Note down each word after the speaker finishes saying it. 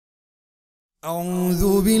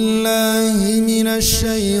أعوذ بالله من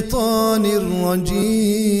الشيطان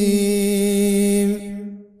الرجيم.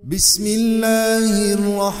 بسم الله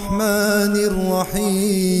الرحمن الرحيم.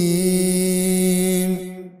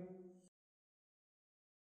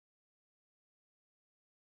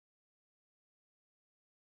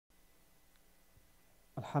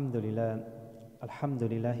 الحمد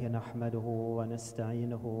لله نحمده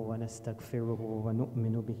ونستعينه ونستغفره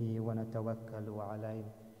ونؤمن به ونتوكل عليه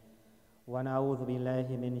ونعوذ بالله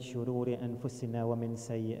من شرور أنفسنا ومن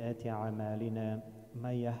سيئات أعمالنا من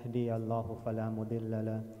يهدي الله فلا مضل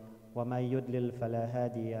له ومن يضلل فلا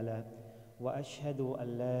هادي له وأشهد أن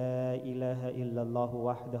لا إله إلا الله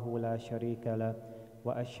وحده لا شريك له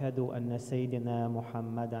وأشهد أن سيدنا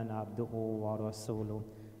محمدا عبده ورسوله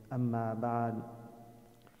أما بعد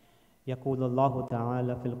يقول الله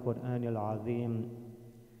تعالى في القرآن العظيم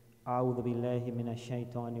أعوذ بالله من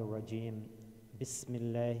الشيطان الرجيم بسم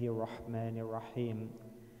الله الرحمن الرحيم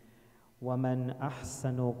ومن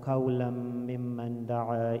أحسن قولا ممن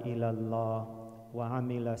دعا إلى الله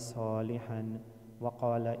وعمل صالحا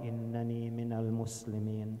وقال إنني من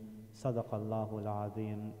المسلمين صدق الله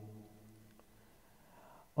العظيم.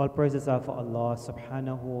 All praises are for Allah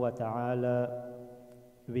subhanahu wa ta'ala.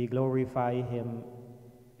 We glorify Him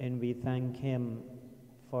and we thank Him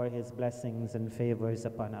for His blessings and favors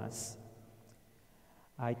upon us.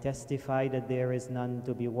 I testify that there is none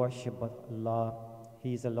to be worshipped but Allah.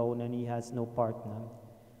 He is alone and He has no partner.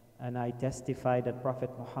 And I testify that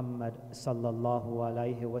Prophet Muhammad sallallahu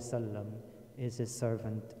alaihi wasallam is His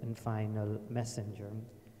servant and final messenger.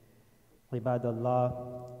 Ibadallah,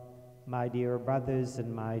 my dear brothers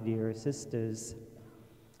and my dear sisters,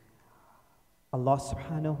 Allah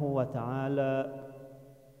subhanahu wa ta'ala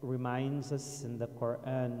reminds us in the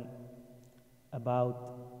Quran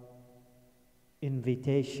about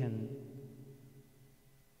invitation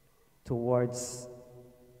towards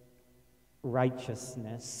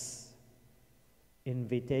righteousness,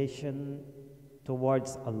 invitation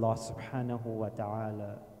towards Allah subhanahu wa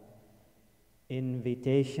ta'ala,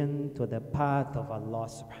 invitation to the path of Allah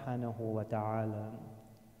subhanahu wa ta'ala.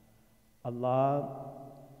 Allah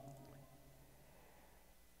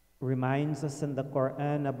reminds us in the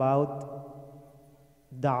Quran about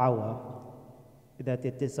da'wah, that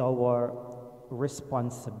it is our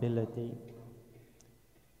responsibility.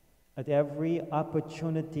 At every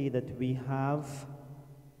opportunity that we have,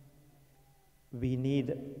 we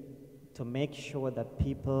need to make sure that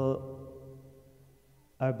people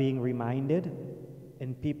are being reminded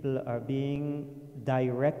and people are being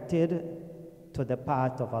directed to the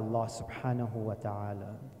path of Allah subhanahu wa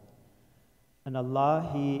ta'ala. And Allah,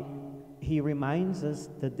 He reminds us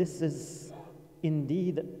that this is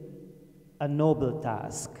indeed a noble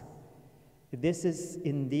task. This is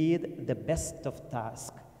indeed the best of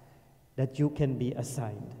tasks that you can be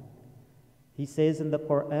assigned. He says in the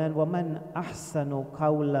Quran, وَمَنْ أَحْسَنُ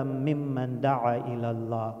قَوْلًا مِمَّنْ دَعَا إِلَى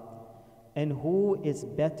اللَّهِ. And who is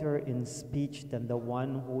better in speech than the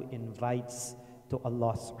one who invites to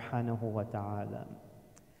Allah subhanahu wa ta'ala?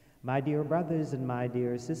 My dear brothers and my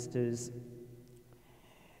dear sisters,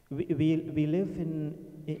 we live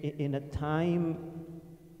in a time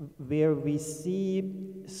where we see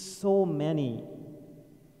so many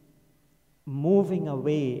moving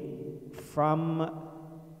away from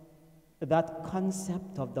that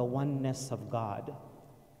concept of the oneness of God.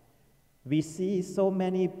 We see so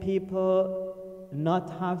many people not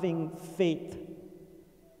having faith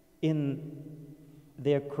in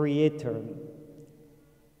their Creator.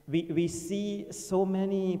 We see so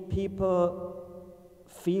many people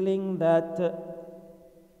feeling that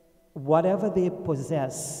whatever they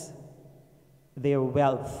possess, their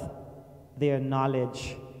wealth, their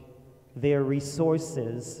knowledge, their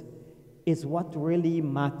resources, is what really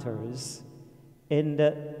matters. And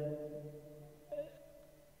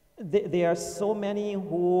there are so many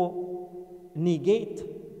who negate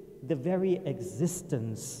the very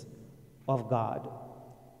existence of God.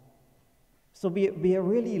 So we are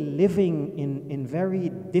really living in very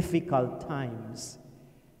difficult times.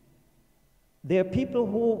 There are people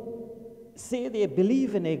who say they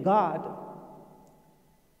believe in a God,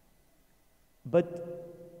 but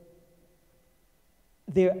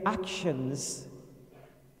their actions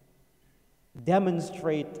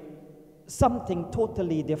demonstrate something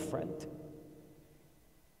totally different.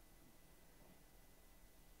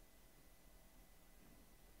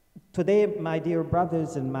 Today, my dear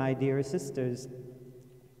brothers and my dear sisters,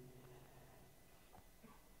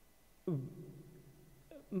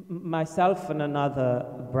 myself and another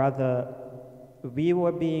brother, we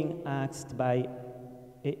were being asked by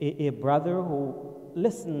a brother who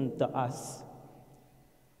listened to us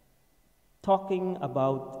talking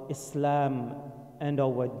about Islam and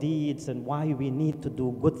our deeds and why we need to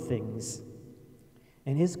do good things.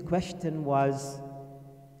 And his question was,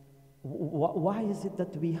 why is it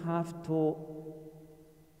that we have to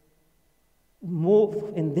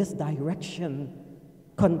move in this direction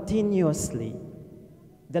continuously?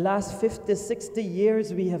 The last 50, 60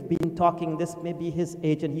 years we have been talking, this may be his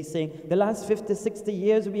age, and he's saying, the last 50, 60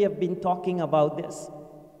 years we have been talking about this.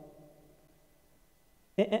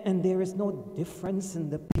 And there is no difference in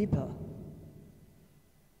the people.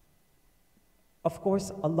 Of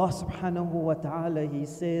course, Allah subhanahu wa ta'ala, He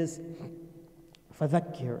says,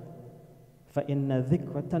 فَذَكِّرْ فَإِنَّ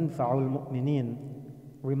ذِكْرَ تَنْفَعُ الْمُؤْمِنِينَ.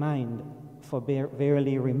 Remind, for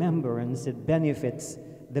verily remembrance, it benefits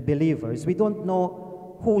the believers. We don't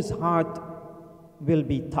know whose heart will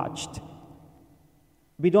be touched.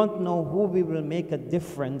 We don't know who we will make a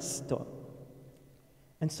difference to.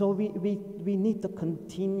 And so we need to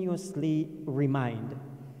continuously remind.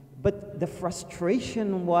 But the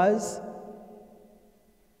frustration was,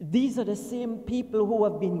 these are the same people who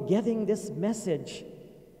have been getting this message.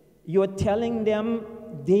 You're telling them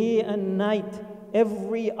day and night,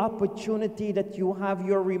 every opportunity that you have,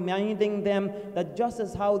 you're reminding them that just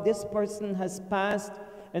as how this person has passed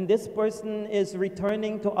and this person is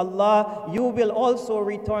returning to Allah, you will also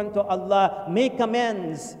return to Allah. Make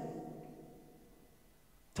amends.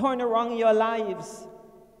 Turn around your lives.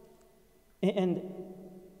 And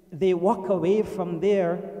they walk away from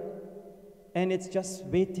there, and it's just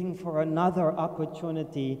waiting for another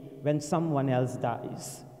opportunity when someone else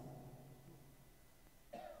dies.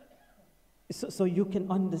 So you can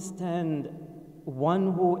understand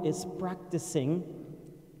one who is practicing,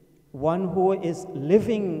 one who is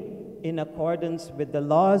living in accordance with the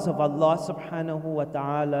laws of Allah subhanahu wa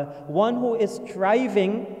ta'ala, one who is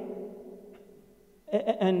striving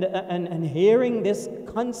and hearing this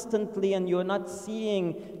constantly, and you're not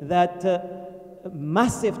seeing that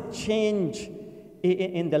massive change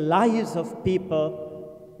in the lives of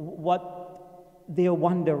people. What they're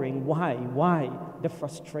wondering, why the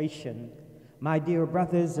frustration? My dear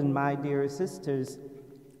brothers and my dear sisters,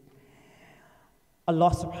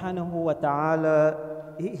 Allah subhanahu wa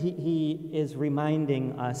ta'ala, He is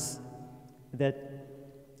reminding us that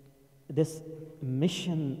this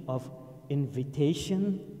mission of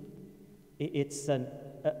invitation, it's an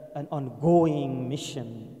ongoing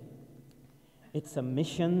mission. It's a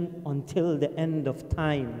mission until the end of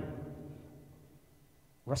time.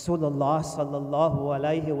 Rasulullah sallallahu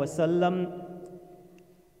alayhi wasallam,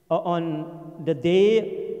 on the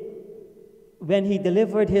day when he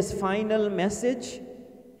delivered his final message,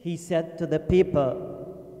 he said to the people,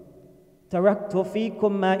 تَرَكْتُ فِيكُمْ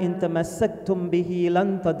مَا إِن تَمَسَّكْتُمْ بِهِ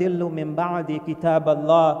لَن تَضِلُّوا مِن بَعْدِ كِتَابَ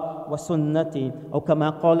اللَّهِ وَسُنَّتِي أو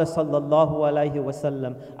كما قال صلى الله عليه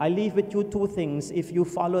وسلم. I leave with you two things. If you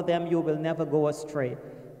follow them, you will never go astray.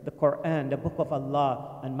 The Quran, the book of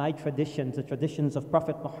Allah, and my traditions, the traditions of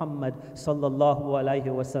Prophet Muhammad sallallahu alaihi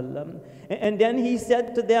wasallam. And then he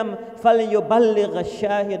said to them, فَلْيُبَلِّغَ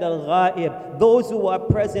الشَّاهِدَ الْغَائِبِ. Those who are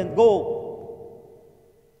present, go.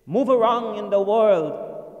 Move around in the world.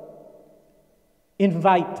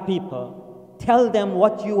 Invite people. Tell them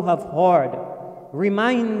what you have heard.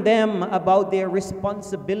 Remind them about their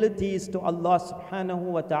responsibilities to Allah subhanahu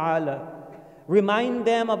wa ta'ala. Remind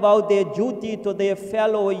them about their duty to their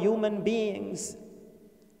fellow human beings.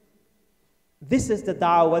 This is the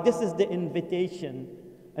da'wah, this is the invitation.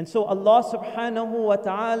 And so Allah subhanahu wa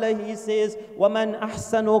ta'ala, He says, وَمَنْ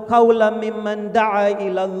أَحْسَنُ قَوْلًا مِمَّنْ دَعَى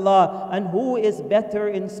إِلَى اللَّهِ. And who is better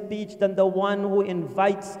in speech than the one who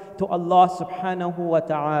invites to Allah subhanahu wa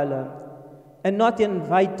ta'ala? And not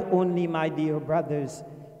invite only, my dear brothers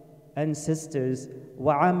and sisters,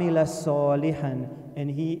 وَعَمِلَ صَالِحًا. And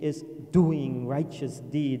he is doing righteous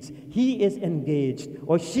deeds. He is engaged,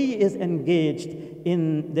 or she is engaged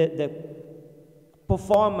in the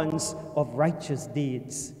performance of righteous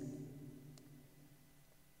deeds.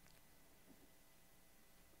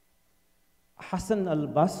 Hassan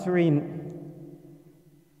al-Basri,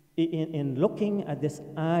 in looking at this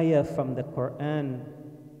ayah from the Quran,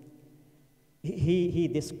 he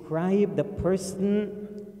described the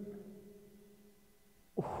person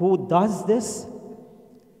who does this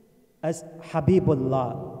as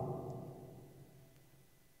Habibullah.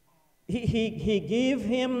 He gave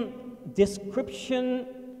him description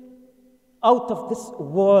out of this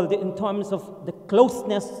world in terms of the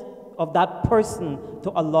closeness of that person to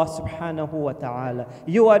Allah subhanahu wa ta'ala.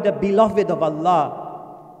 You are the beloved of Allah.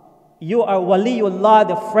 You are waliullah,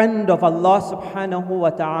 the friend of Allah subhanahu wa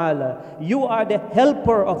ta'ala. You are the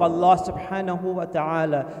helper of Allah subhanahu wa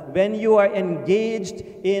ta'ala. When you are engaged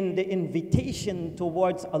in the invitation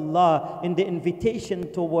towards Allah, in the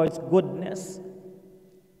invitation towards goodness.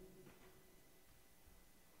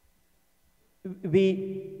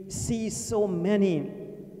 We see so many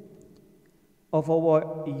of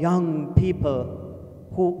our young people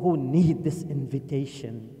who need this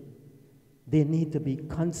invitation. They need to be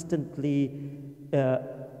constantly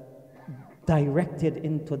directed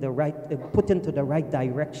into the right, put into the right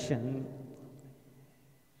direction.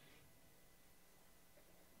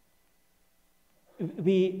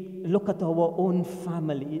 We look at our own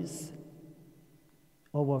families,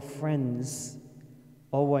 our friends,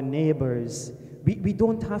 our neighbors. We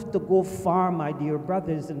don't have to go far, my dear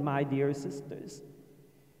brothers and my dear sisters.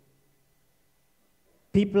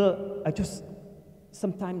 People are just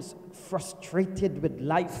sometimes frustrated with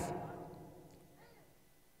life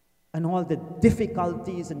and all the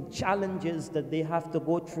difficulties and challenges that they have to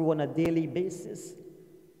go through on a daily basis.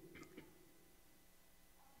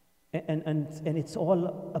 And it's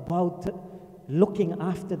all about looking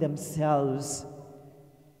after themselves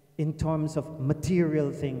in terms of material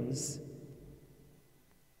things.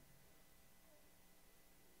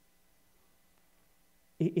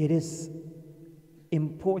 It is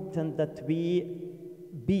important that we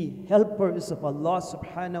be helpers of Allah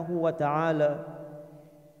subhanahu wa ta'ala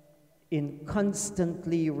in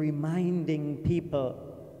constantly reminding people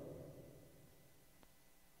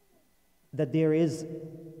that there is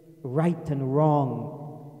right and wrong.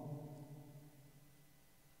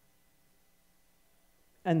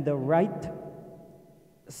 And the right,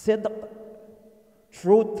 sidq,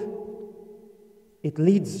 truth, it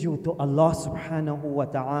leads you to Allah subhanahu wa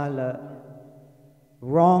ta'ala.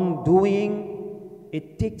 Wrongdoing,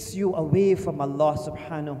 it takes you away from Allah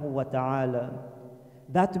subhanahu wa ta'ala.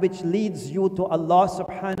 That which leads you to Allah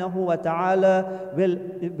subhanahu wa ta'ala will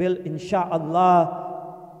insha'Allah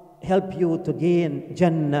help you to gain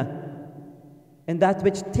Jannah. And that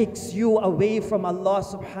which takes you away from Allah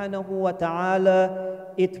subhanahu wa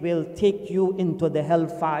ta'ala, it will take you into the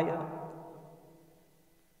hellfire.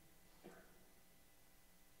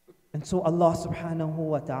 And so Allah subhanahu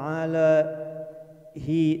wa ta'ala,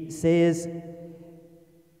 He says,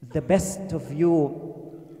 the best of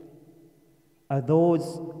you are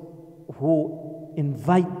those who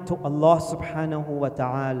invite to Allah subhanahu wa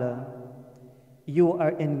ta'ala. You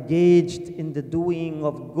are engaged in the doing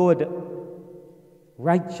of good,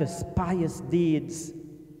 righteous, pious deeds.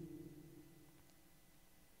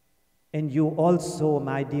 And you also,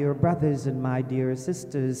 my dear brothers and my dear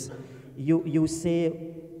sisters, you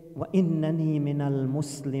say, وَإِنَّنِي مِنَ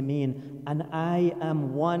الْمُسْلِمِينَ, and I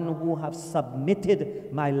am one who have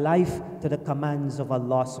submitted my life to the commands of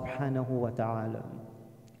Allah subhanahu wa ta'ala.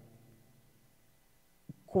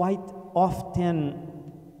 Quite often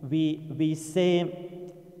we say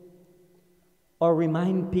or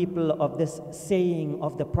remind people of this saying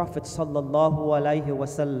of the Prophet sallallahu alaihi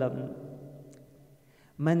wasallam,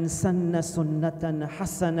 "Man sanna sunnatan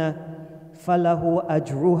hasana فَلَهُ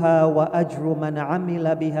أَجْرُهَا وَأَجْرُ مَنْ عَمِلَ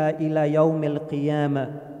بِهَا إِلَى يَوْمِ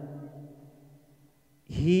الْقِيَامَةِ."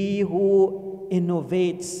 He who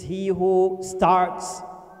innovates, he who starts,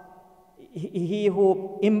 he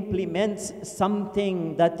who implements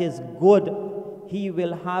something that is good, he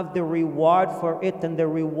will have the reward for it and the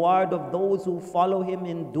reward of those who follow him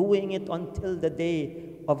in doing it until the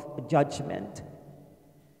day of judgment.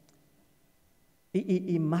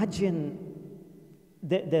 Imagine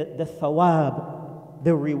the thawab,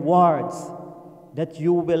 the rewards that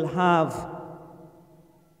you will have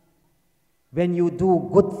when you do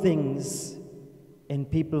good things and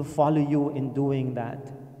people follow you in doing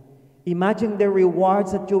that. Imagine the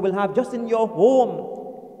rewards that you will have just in your home.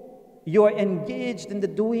 You are engaged in the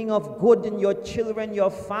doing of good in your children, your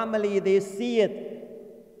family, they see it.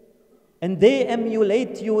 And they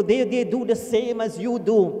emulate you, they do the same as you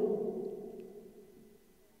do.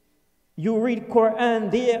 You read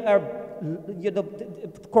Quran,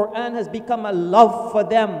 Quran has become a love for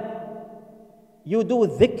them. You do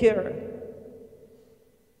dhikr.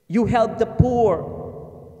 You help the poor.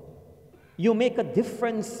 You make a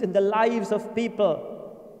difference in the lives of people.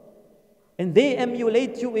 And they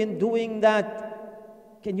emulate you in doing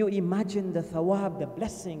that. Can you imagine the thawab, the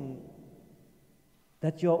blessing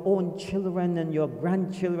that your own children and your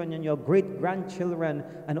grandchildren and your great-grandchildren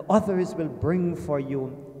and others will bring for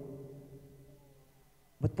you?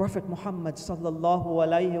 But Prophet Muhammad sallallahu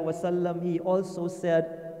alaihi wasallam, he also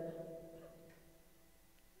said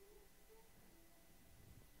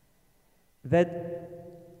that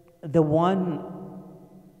the one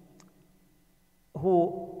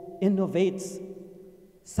who innovates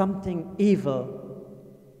something evil,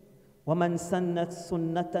 وَمَنْ سَنَّتْ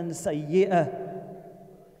سُنَّةً سَيِّئَةً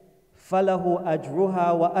فَلَهُ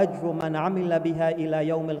أَجْرُهَا وَأَجْرُ مَنْ عَمِلَ بِهَا إِلَى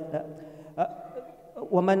يَوْمِ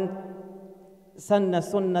وَمَنْ سَنَّ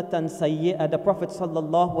سُنَّةً سَيِّئَةً. The Prophet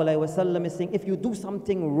sallallahu alaihi wasallam is saying, if you do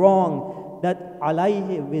something wrong, that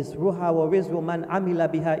عَلَيْهِ وِزْرُهَا وَوِزْرُ مَنْ عَمِلَ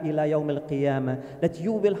بِهَا إِلَى يَوْمِ الْقِيَامَةِ, that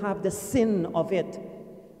you will have the sin of it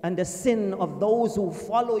and the sin of those who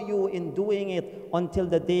follow you in doing it until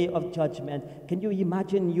the day of judgment. Can you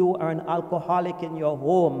imagine you are an alcoholic in your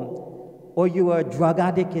home, or you are a drug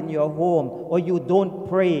addict in your home, or you don't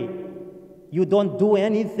pray, you don't do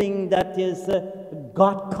anything that is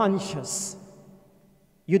God conscious,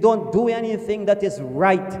 you don't do anything that is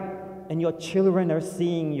right, and your children are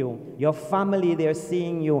seeing you, your family, they're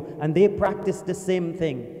seeing you, and they practice the same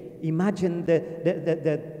thing. Imagine the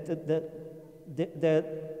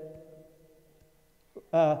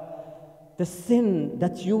sin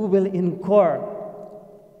that you will incur,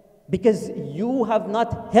 because you have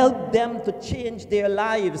not helped them to change their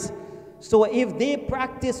lives. So if they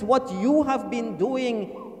practice what you have been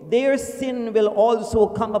doing, their sin will also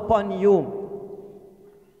come upon you.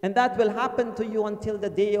 And that will happen to you until the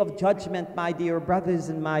day of judgment, my dear brothers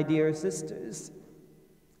and my dear sisters.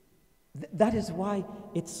 That is why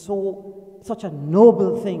it's such a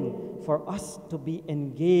noble thing for us to be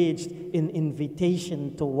engaged in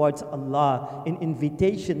invitation towards Allah, in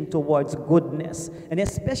invitation towards goodness, and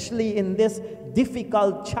especially in this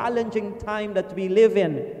difficult, challenging time that we live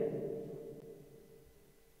in.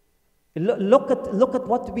 Look at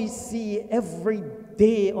what we see every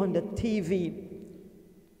day on the TV.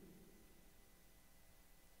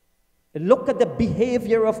 Look at the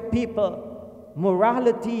behavior of people.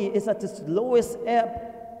 Morality is at its lowest ebb.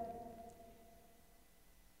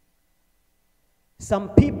 Some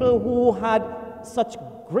people who had such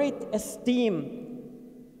great esteem,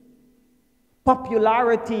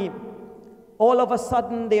 popularity, all of a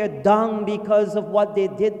sudden they're down because of what they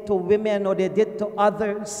did to women or they did to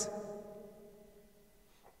others.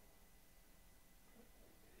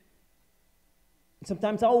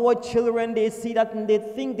 Sometimes our children, they see that and they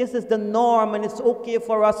think this is the norm and it's okay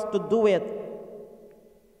for us to do it.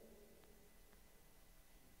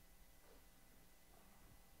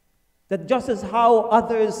 That just as how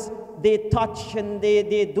others, they touch and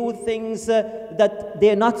they do things that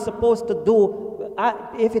they're not supposed to do.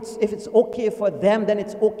 If it's okay for them, then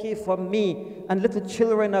it's okay for me. And little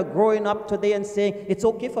children are growing up today and saying, it's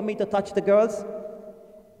okay for me to touch the girls.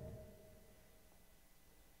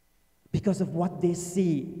 Because of what they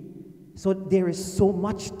see. So there is so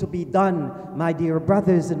much to be done, my dear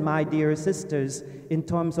brothers and my dear sisters, in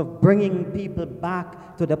terms of bringing people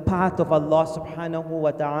back to the path of Allah subhanahu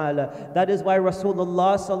wa ta'ala. That is why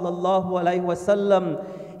Rasulullah sallallahu alaihi wasallam,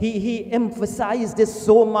 he emphasized this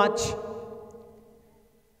so much.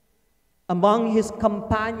 Among his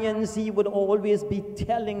companions, he would always be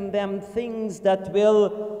telling them things that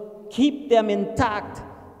will keep them intact,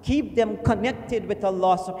 keep them connected with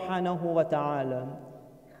Allah subhanahu wa ta'ala.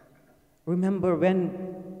 Remember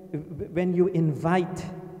when you invite,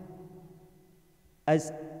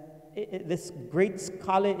 as this great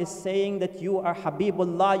scholar is saying, that you are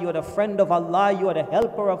Habibullah, you are the friend of Allah, you are the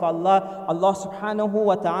helper of Allah. Allah subhanahu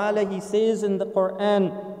wa ta'ala, He says in the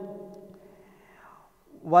Quran,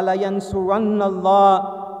 وَلَا يَنْصُرَنَّ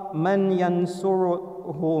اللَّهُ مَنْ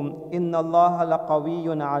يَنْصُرُهُ إِنَّ اللَّهَ لَقَوِيٌّ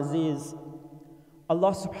عَزِيزٌ.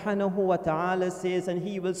 Allah subhanahu wa ta'ala says, and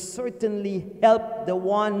He will certainly help the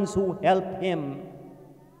ones who help Him.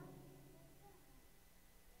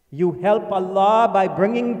 You help Allah by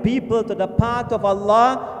bringing people to the path of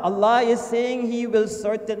Allah. Allah is saying He will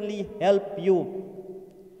certainly help you.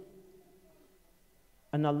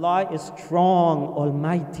 And Allah is strong,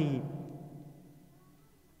 almighty.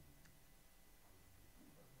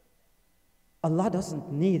 Allah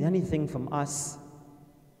doesn't need anything from us.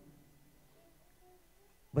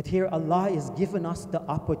 But here Allah is giving us the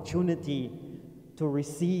opportunity to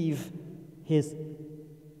receive His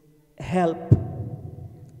help.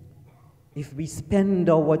 If we spend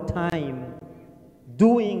our time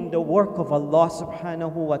doing the work of Allah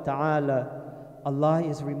subhanahu wa ta'ala, Allah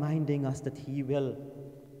is reminding us that He will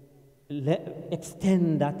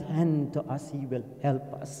extend that hand to us, He will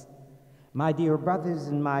help us. My dear brothers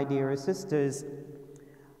and my dear sisters,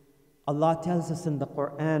 Allah tells us in the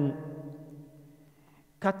Quran,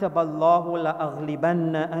 كَتَبَ اللَّهُ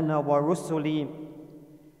لَأَغْلِبَنَّ أَنَا وَرُسُلِي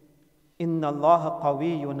إِنَّ اللَّهَ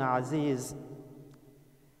قَوِيٌّ عَزِيزٌ.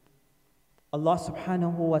 Allah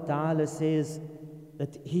subhanahu wa ta'ala says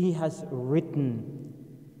that He has written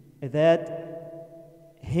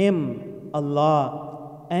that Him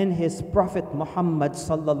Allah and His Prophet Muhammad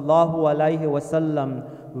sallallahu alaihi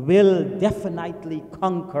wasallam will definitely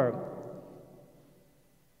conquer.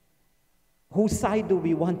 Whose side do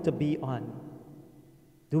we want to be on?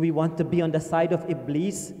 Do we want to be on the side of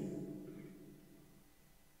Iblis?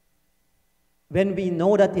 When we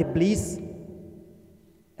know that Iblis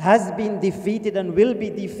has been defeated and will be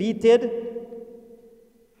defeated,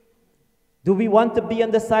 do we want to be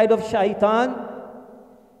on the side of Shaitan,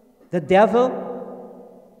 the devil?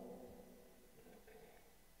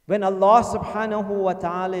 When Allah subhanahu wa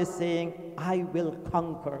ta'ala is saying, I will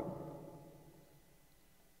conquer.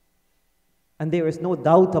 And there is no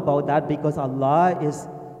doubt about that, because Allah is,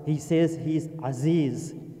 He says He's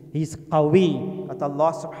Aziz, He's Qawi, that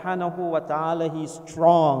Allah subhanahu wa ta'ala, He's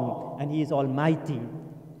strong and He is almighty.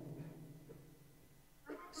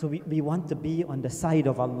 So we want to be on the side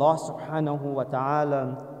of Allah subhanahu wa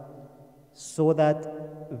ta'ala so that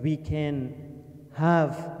we can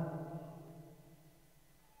have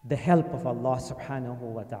the help of Allah subhanahu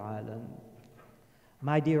wa ta'ala.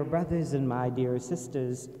 My dear brothers and my dear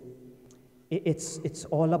sisters, it's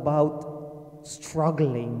all about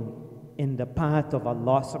struggling in the path of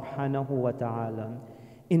Allah subhanahu wa ta'ala.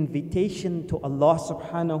 Invitation to Allah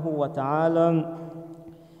subhanahu wa ta'ala,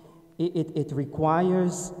 it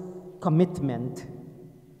requires commitment.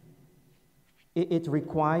 It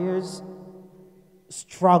requires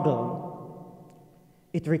struggle.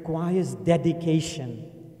 It requires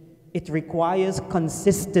dedication. It requires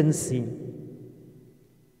consistency.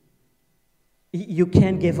 You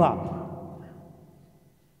can't give up.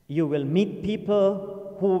 You will meet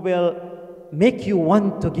people who will make you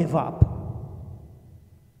want to give up.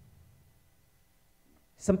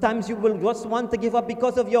 Sometimes you will just want to give up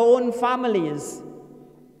because of your own families,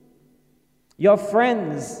 your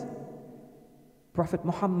friends. Prophet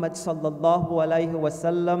Muhammad sallallahu alaihi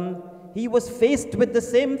wasallam, he was faced with the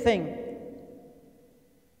same thing.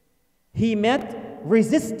 He met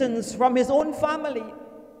resistance from his own family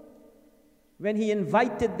when he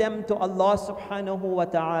invited them to Allah subhanahu wa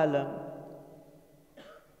ta'ala.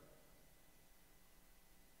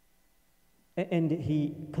 And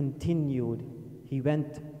he continued. He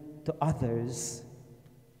went to others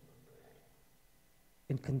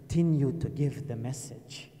and continued to give the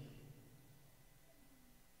message.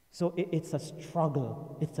 So it's a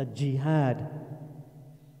struggle, it's a jihad.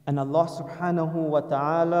 And Allah subhanahu wa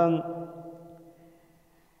ta'ala,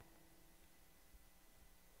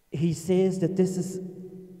 He says that this is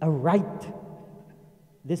a right.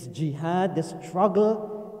 This jihad, this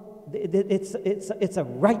struggle, it's a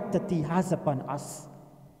right that He has upon us.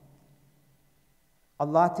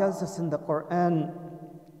 Allah tells us in the Quran,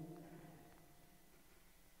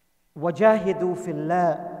 وَجَاهِدُوا فِي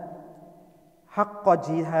اللَّهِ حَقَّ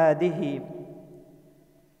جِهَادِهِ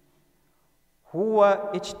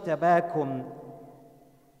هُوَ اجْتَبَاكُمْ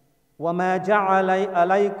وَمَا جَعَلَ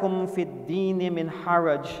عَلَيْكُمْ فِي الدِّينِ مِنْ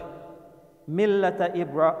حَرَجٍ مِلَّةَ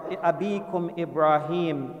أَبِيكُمْ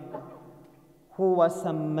إِبْرَاهِيمَ هُوَ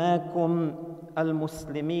سَمَّاكُمْ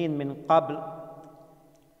الْمُسْلِمِينَ مِنْ قَبْلِ.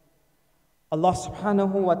 Allah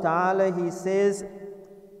subhanahu wa ta'ala, He says,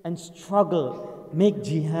 and struggle, make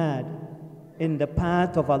jihad in the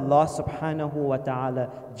path of Allah subhanahu wa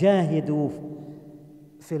ta'ala. Jahidu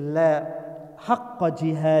fillah haqqa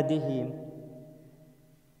jihadihi,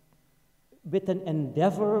 with an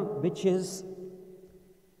endeavor which is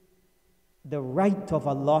the right of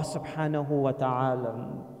Allah subhanahu wa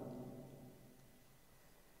ta'ala.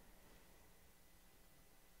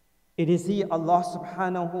 It is He, Allah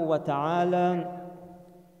subhanahu wa ta'ala,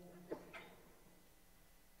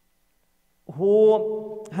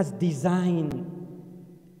 who has designed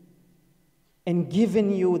and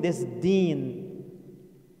given you this deen.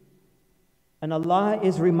 And Allah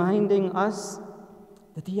is reminding us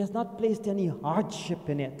that He has not placed any hardship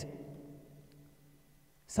in it.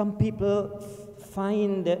 Some people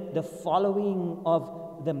find the following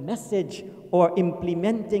of the message or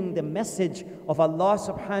implementing the message of Allah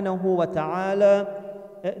subhanahu wa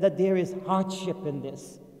ta'ala that there is hardship in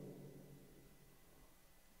this.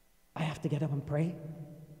 I have to get up and pray.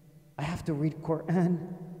 I have to read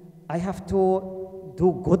Quran. I have to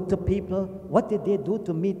do good to people. What did they do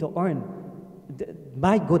to me to earn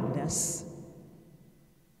my goodness?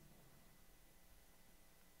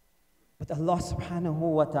 But Allah subhanahu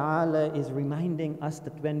wa ta'ala is reminding us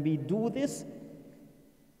that when we do this,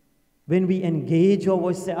 when we engage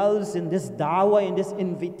ourselves in this da'wah, in this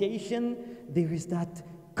invitation, there is that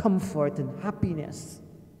comfort and happiness.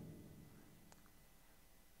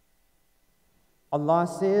 Allah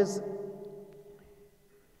says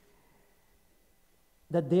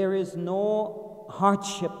that there is no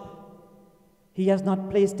hardship He has not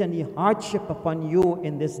placed any hardship upon you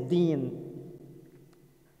in this deen.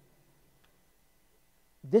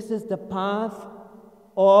 This is the path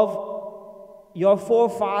of your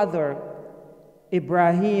forefather,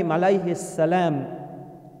 Ibrahim alayhi salam,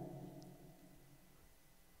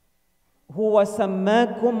 who was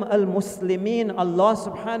sammakum al-Muslimin. Allah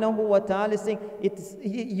subhanahu wa ta'ala is saying,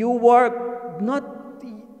 you were not,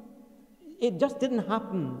 it just didn't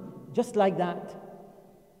happen just like that.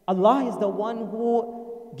 Allah is the one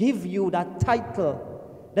who gives you that title,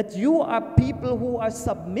 that you are people who are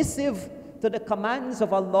submissive to the commands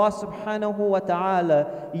of Allah subhanahu wa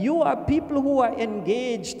ta'ala. You are people who are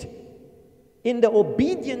engaged in the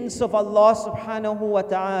obedience of Allah subhanahu wa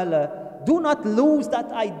ta'ala. Do not lose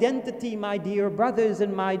that identity, my dear brothers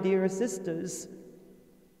and my dear sisters.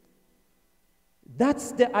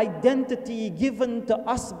 That's the identity given to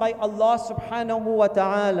us by Allah subhanahu wa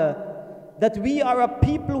ta'ala. That we are a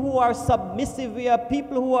people who are submissive, we are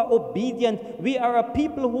people who are obedient, we are a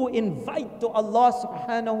people who invite to Allah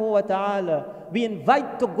subhanahu wa ta'ala. We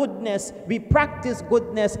invite to goodness, we practice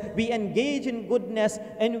goodness, we engage in goodness,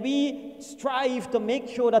 and we strive to make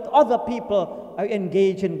sure that other people are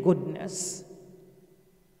engaged in goodness.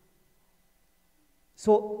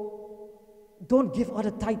 So, don't give other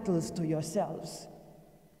titles to yourselves.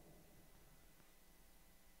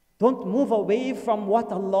 Don't move away from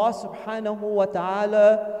what Allah subhanahu wa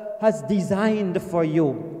ta'ala has designed for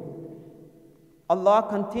you. Allah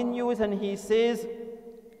continues and He says,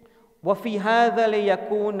 وَفِي هَذَا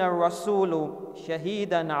لِيَكُونَ الرَّسُولُ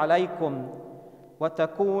شَهِيدًا عَلَيْكُمْ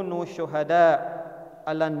وَتَكُونُوا شُهَدَاءَ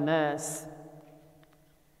عَلَى النَّاسِ.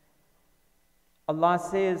 Allah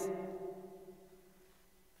says,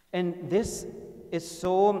 and this is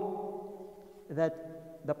so that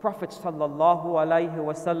the Prophet sallallahu alaihi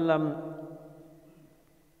wasallam,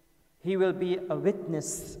 he will be a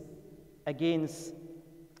witness against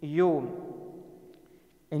you,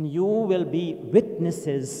 and you will be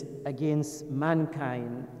witnesses against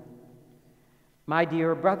mankind. My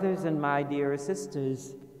dear brothers and my dear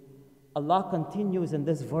sisters, Allah continues in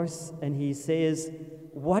this verse and He says,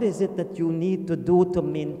 what is it that you need to do to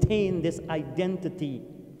maintain this identity?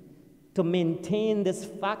 To maintain this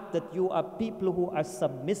fact that you are people who are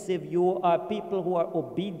submissive, you are people who are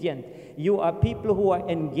obedient, you are people who are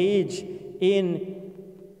engaged in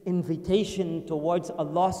invitation towards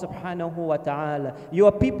Allah subhanahu wa ta'ala. You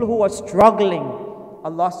are people who are struggling.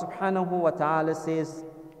 Allah subhanahu wa ta'ala says,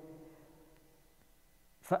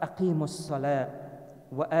 فَأَقِيمُوا الصَّلَاةَ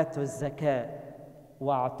وَآتُوا الزَّكَاةَ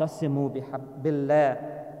وَاعْتَصِمُوا بِاللَّهِ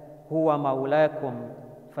هُوَ مَوْلَاكُمْ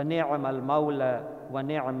فَنِعْمَ الْمَوْلَى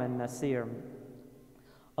وَنِعْمَ النَّصِيرُ.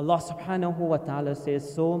 Allah subhanahu wa ta'ala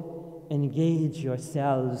says, so engage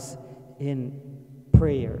yourselves in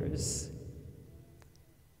prayers.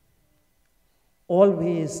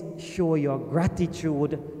 Always show your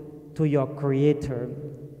gratitude to your Creator.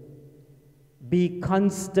 Be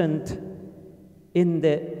constant in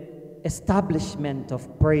the establishment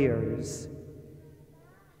of prayers.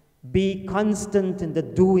 Be constant in the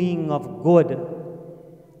doing of good.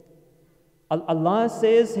 Allah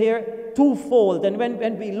says here twofold, and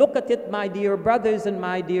when we look at it, my dear brothers and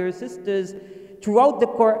my dear sisters, throughout the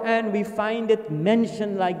Quran we find it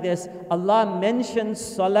mentioned like this. Allah mentions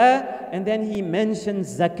salah and then He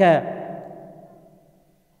mentions zakah.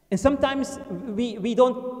 And sometimes we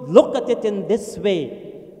don't look at it in this way.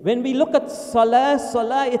 When we look at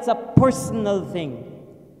salah, it's a personal thing.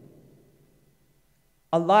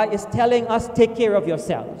 Allah is telling us, take care of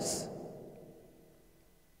yourselves.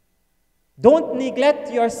 Don't neglect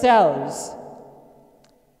yourselves.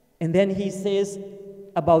 And then He says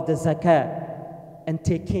about the zakah, and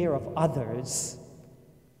take care of others.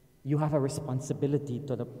 You have a responsibility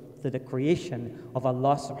to the creation of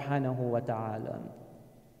Allah subhanahu wa ta'ala.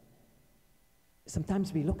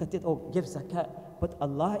 Sometimes we look at it, oh, give zakah. But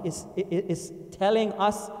Allah is telling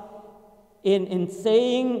us in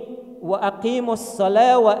saying, وَأَقِيمُوا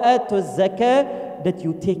الصَّلَاةَ وَآتُوا الزَّكَاةَ, that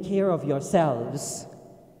you take care of yourselves.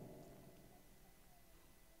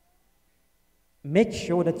 Make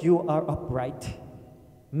sure that you are upright.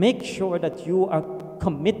 Make sure that you are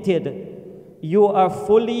committed. You are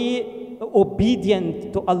fully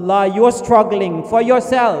obedient to Allah. You are struggling for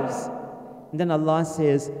yourselves. And then Allah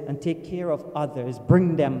says, and take care of others.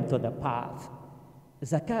 Bring them to the path.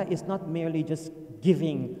 Zakah is not merely just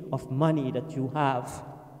giving of money that you have.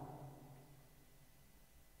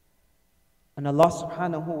 And Allah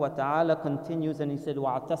subhanahu wa ta'ala continues and He said,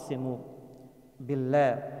 وَاعْتَصِمُوا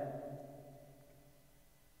بِاللَّهِ,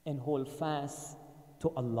 and hold fast to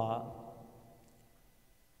Allah.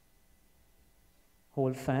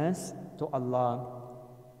 Hold fast to Allah.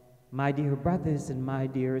 My dear brothers and my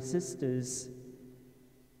dear sisters,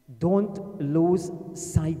 don't lose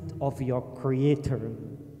sight of your Creator.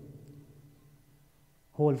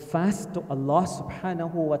 Hold fast to Allah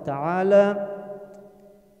subhanahu wa ta'ala.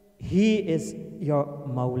 He is your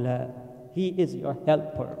Mawla. He is your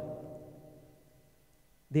helper.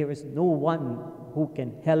 There is no one who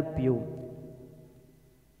can help you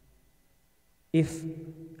if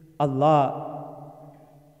Allah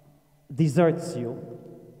deserts you.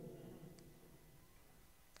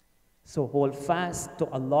 So hold fast to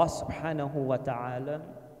Allah subhanahu wa ta'ala.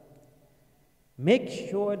 Make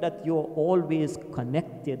sure that you're always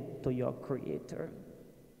connected to your Creator.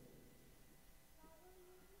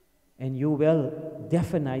 And you will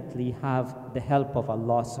definitely have the help of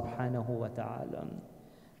Allah subhanahu wa ta'ala.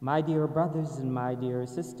 My dear brothers and my dear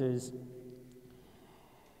sisters,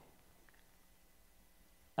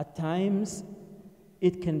 at times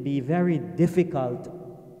it can be very difficult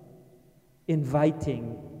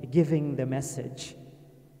giving the message.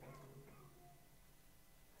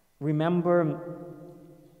 Remember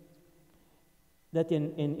that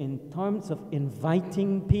in terms of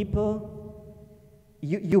inviting people,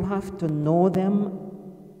 you have to know them,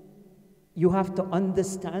 you have to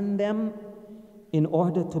understand them in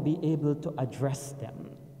order to be able to address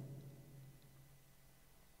them.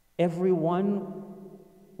 Everyone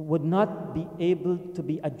would not be able to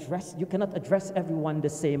be addressed. You cannot address everyone the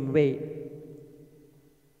same way.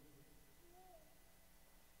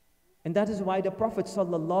 And that is why the Prophet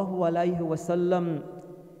sallallahu alaihi wasallam,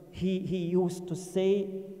 he used to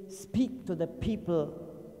say, speak to the people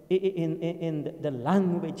in the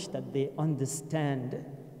language that they understand.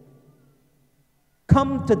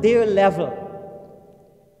 Come to their level.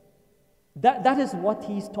 That is what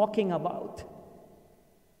he's talking about.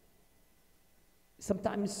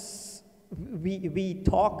 Sometimes we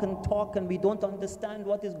talk and we don't understand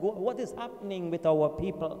what is happening with our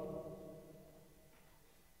people.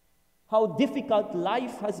 How difficult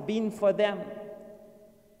life has been for them.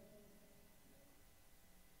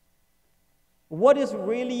 What is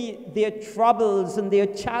really their troubles and their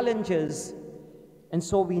challenges. And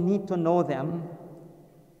so we need to know them.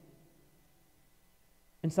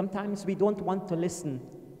 And sometimes we don't want to listen.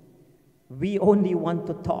 We only want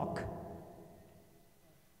to talk.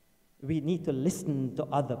 We need to listen to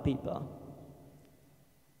other people.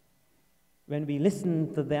 When we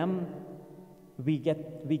listen to them, we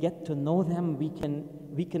get to know them.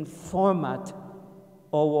 We can format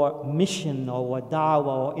our mission, our da'wah,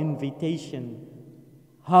 our invitation,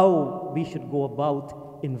 how we should go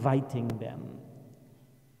about inviting them.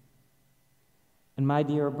 And my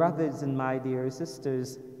dear brothers and my dear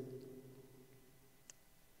sisters,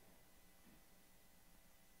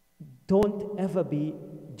 don't ever be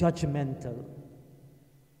judgmental.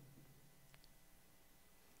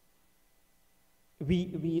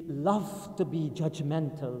 We love to be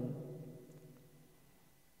judgmental.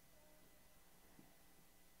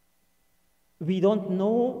 We don't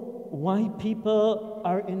know why people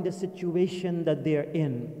are in the situation that they're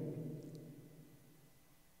in.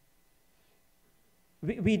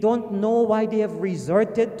 We don't know why they have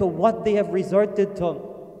resorted to what they have resorted to.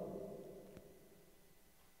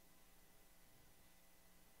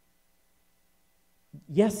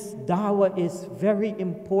 Yes, da'wah is very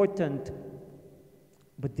important,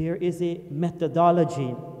 but there is a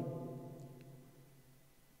methodology.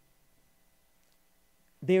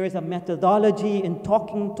 There is a methodology in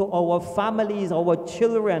talking to our families, our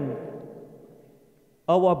children,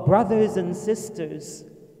 our brothers and sisters.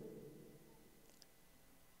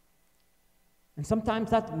 And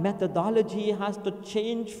sometimes that methodology has to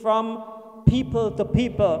change from people to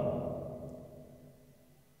people.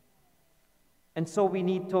 And so we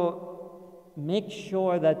need to make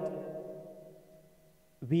sure that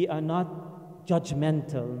we are not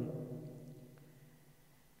judgmental.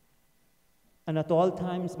 And at all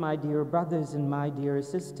times, my dear brothers and my dear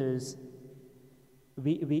sisters,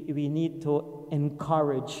 we need to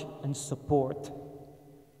encourage and support.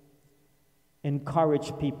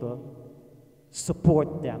 Encourage people.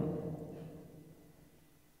 Support them.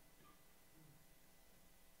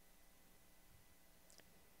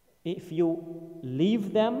 If you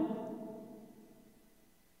leave them,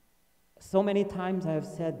 so many times I have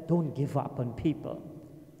said, don't give up on people.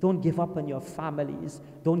 Don't give up on your families.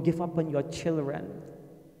 Don't give up on your children.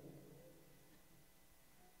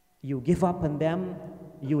 You give up on them,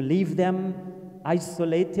 you leave them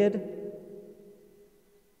isolated,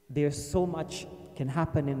 there's so much can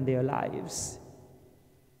happen in their lives.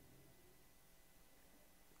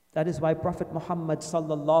 That is why Prophet Muhammad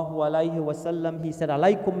sallallahu alaihi wasallam, he said,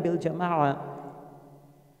 "Alaykum bil jama'ah."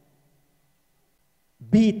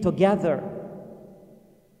 be together.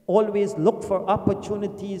 Always look for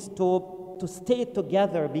opportunities to stay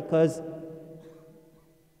together, because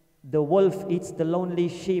the wolf eats the lonely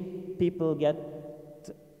sheep. People get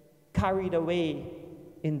carried away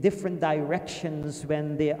in different directions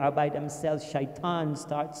when they are by themselves. Shaitan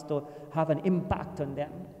starts to have an impact on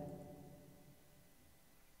them.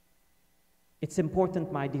 It's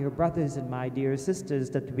important, my dear brothers and my dear sisters,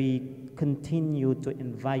 that we continue to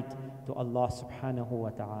invite to Allah subhanahu wa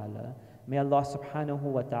ta'ala. May Allah subhanahu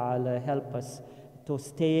wa ta'ala help us to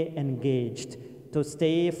stay engaged, to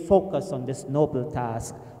stay focused on this noble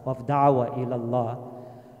task of da'wah ilallah.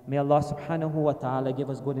 May Allah subhanahu wa ta'ala give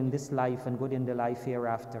us good in this life and good in the life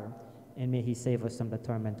hereafter. And may He save us from the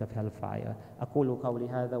torment of hellfire. أقول قولي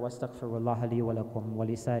هذا واستغفر الله لي ولكم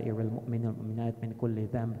ولسائر المؤمنين والمؤمنات من كل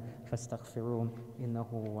ذنب فاستغفروه إنه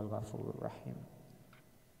هو الغفور الرحيم.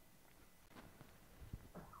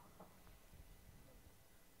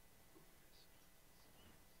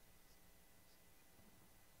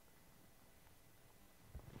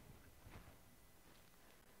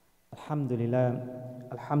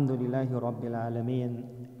 الحمد لله رب العالمين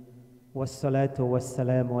والصلاة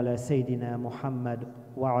والسلام على سيدنا محمد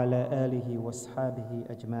وعلى آله وأصحابه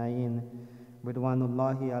أجمعين رضوان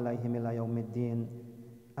الله عليهم إلى يوم الدين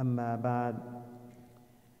أما بعد.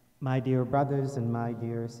 My dear brothers and my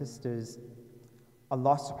dear sisters,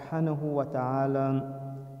 Allah subhanahu wa ta'ala,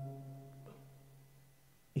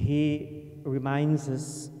 He reminds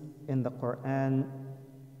us in the Quran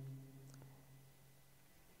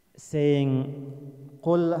saying,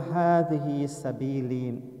 قُلْ هَذِهِ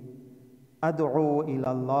سَبِيلِي أَدْعُو إِلَى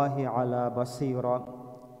اللَّهِ عَلَى بَصِيرَةٍ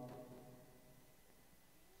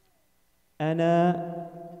أَنَا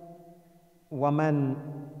وَمَنْ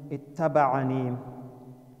اتَّبَعَنِي.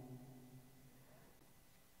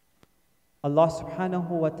 Allah subhanahu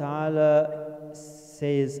wa ta'ala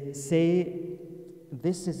says, say,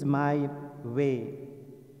 this is my way.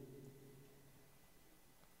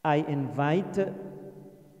 I invite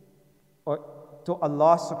to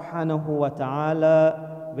Allah subhanahu wa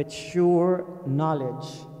ta'ala with sure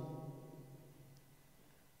knowledge.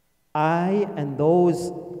 I and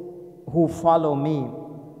those who follow me.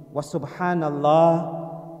 Wa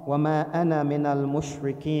subhanallah wa ma ana min al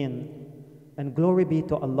mushrikeen. And glory be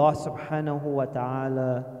to Allah subhanahu wa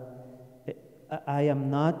ta'ala, I am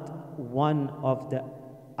not one of the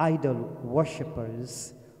idol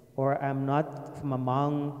worshippers, or I'm not from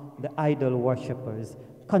among the idol worshippers.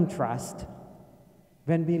 Contrast.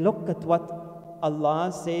 When we look at what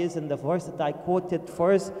Allah says in the verse that I quoted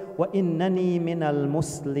first, وَإِنَّنِي مِنَ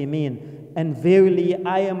الْمُسْلِمِينَ, and verily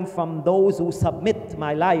I am from those who submit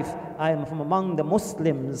my life. I am from among the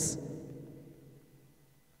Muslims.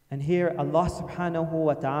 And here Allah subhanahu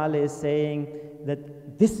wa ta'ala is saying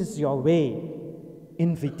that this is your way,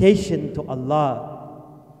 invitation to Allah,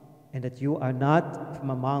 and that you are not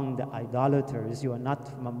from among the idolaters, you are not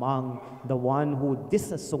from among the one who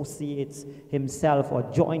disassociates himself or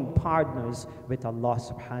join partners with Allah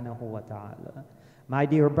subhanahu wa ta'ala. My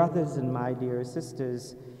dear brothers and my dear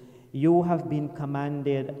sisters, you have been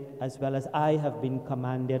commanded, as well as I have been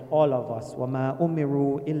commanded, all of us, وَمَا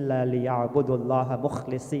أُمِرُوا إِلَّا لِيَعْبُدُوا اللَّهَ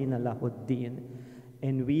مُخْلِصِينَ لَهُ الدِّينَ.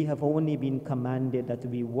 And we have only been commanded that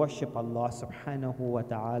we worship Allah subhanahu wa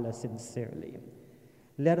ta'ala sincerely.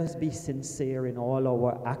 Let us be sincere in all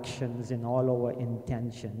our actions, in all our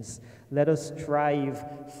intentions. Let us strive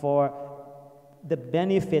for the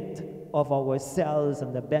benefit of ourselves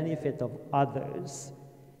and the benefit of others.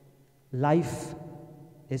 Life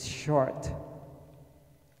is short.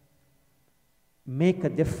 Make a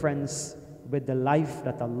difference with the life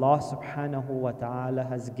that Allah subhanahu wa ta'ala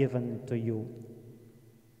has given to you.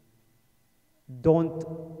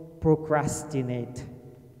 Don't procrastinate.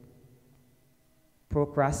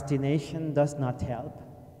 Procrastination does not help.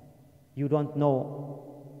 You don't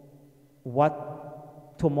know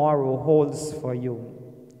what tomorrow holds for you.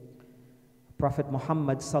 Prophet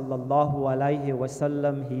Muhammad sallallahu alaihi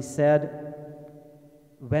wasallam, he said,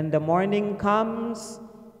 when the morning comes,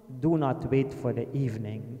 do not wait for the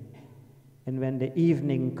evening. And when the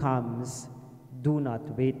evening comes, do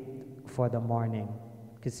not wait for the morning,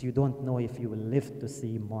 because you don't know if you will live to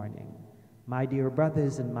see morning. My dear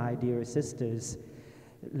brothers and my dear sisters,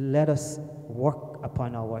 let us work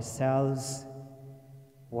upon ourselves,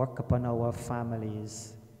 work upon our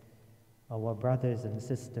families, our brothers and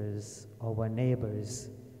sisters, our neighbors.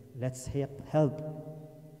 Let's help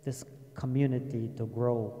this community to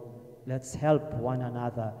grow. Let's help one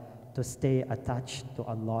another to stay attached to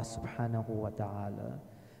Allah subhanahu wa ta'ala.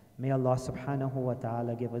 May Allah subhanahu wa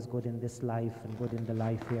ta'ala give us good in this life and good in the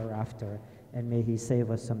life hereafter. and may He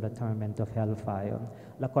save us from the torment of hellfire.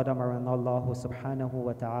 لقد أمرنا الله سبحانه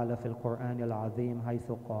وتعالى في القرآن العظيم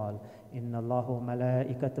حيث قال إن الله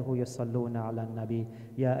وملائكته يصلون على النبي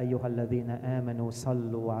يا أيها الذين آمنوا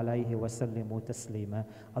صلوا عليه وسلموا تسليما.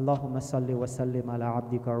 اللهم صل وسلم على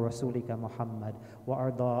عبدك ورسولك محمد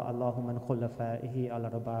وأرضى اللهم عن خلفائه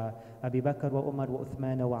الأربعة أبي بكر وعمر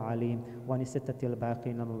وعثمان وعلي وعن الستة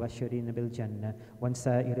الباقين المبشرين بالجنة وعن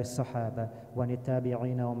سائر الصحابة وعن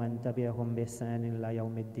التابعين ومن تبعهم بإحسان إلى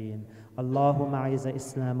يوم الدين. اللهم أعز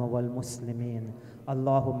الإسلام والمسلمين.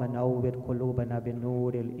 اللهم نور قلوبنا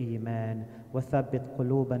بنور الإيمان وثبت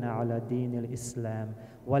قلوبنا على دين الإسلام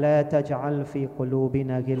ولا تجعل في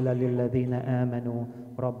قلوبنا غلا للذين آمنوا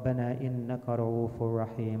ربنا إنك رؤوف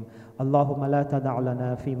رحيم. اللهم لا تدع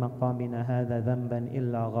لنا في مقامنا هذا ذنبا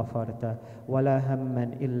إلا غفرته ولا هما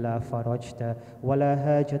إلا فرجته ولا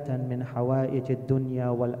حاجة من حوائج الدنيا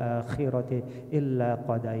والآخرة إلا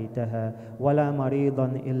قضيتها ولا مريضا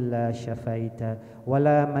إلا شفيته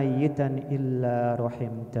ولا ميتا إلا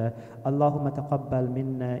رحمته. اللهم تقبل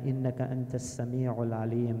منا إنك أنت السميع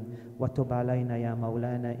العليم وتب علينا يا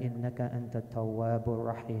مولانا إنك أنت التواب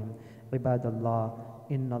الرحيم. عباد الله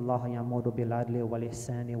إن الله يأمر بالعدل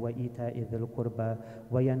والإحسان وإيتاء ذي القربى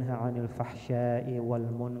وينهى عن الفحشاء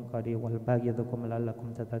والمنكر والبغي يعظكم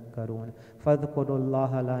لعلكم تذكرون. فاذكروا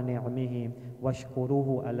الله على نعمه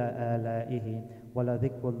واشكروه على آلائه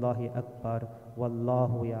ولذكر الله أكبر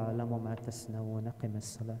والله يعلم ما تصنعون. قم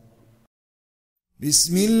الصلاة.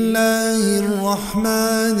 بسم الله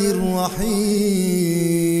الرحمن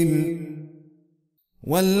الرحيم.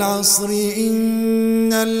 والعصر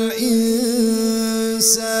إن الإنسان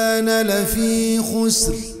لفي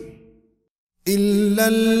خسر إلا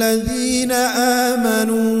الذين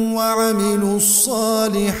آمنوا وعملوا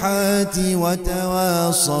الصالحات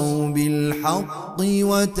وتواصوا بالحق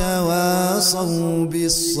وتواصوا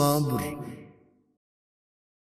بالصبر.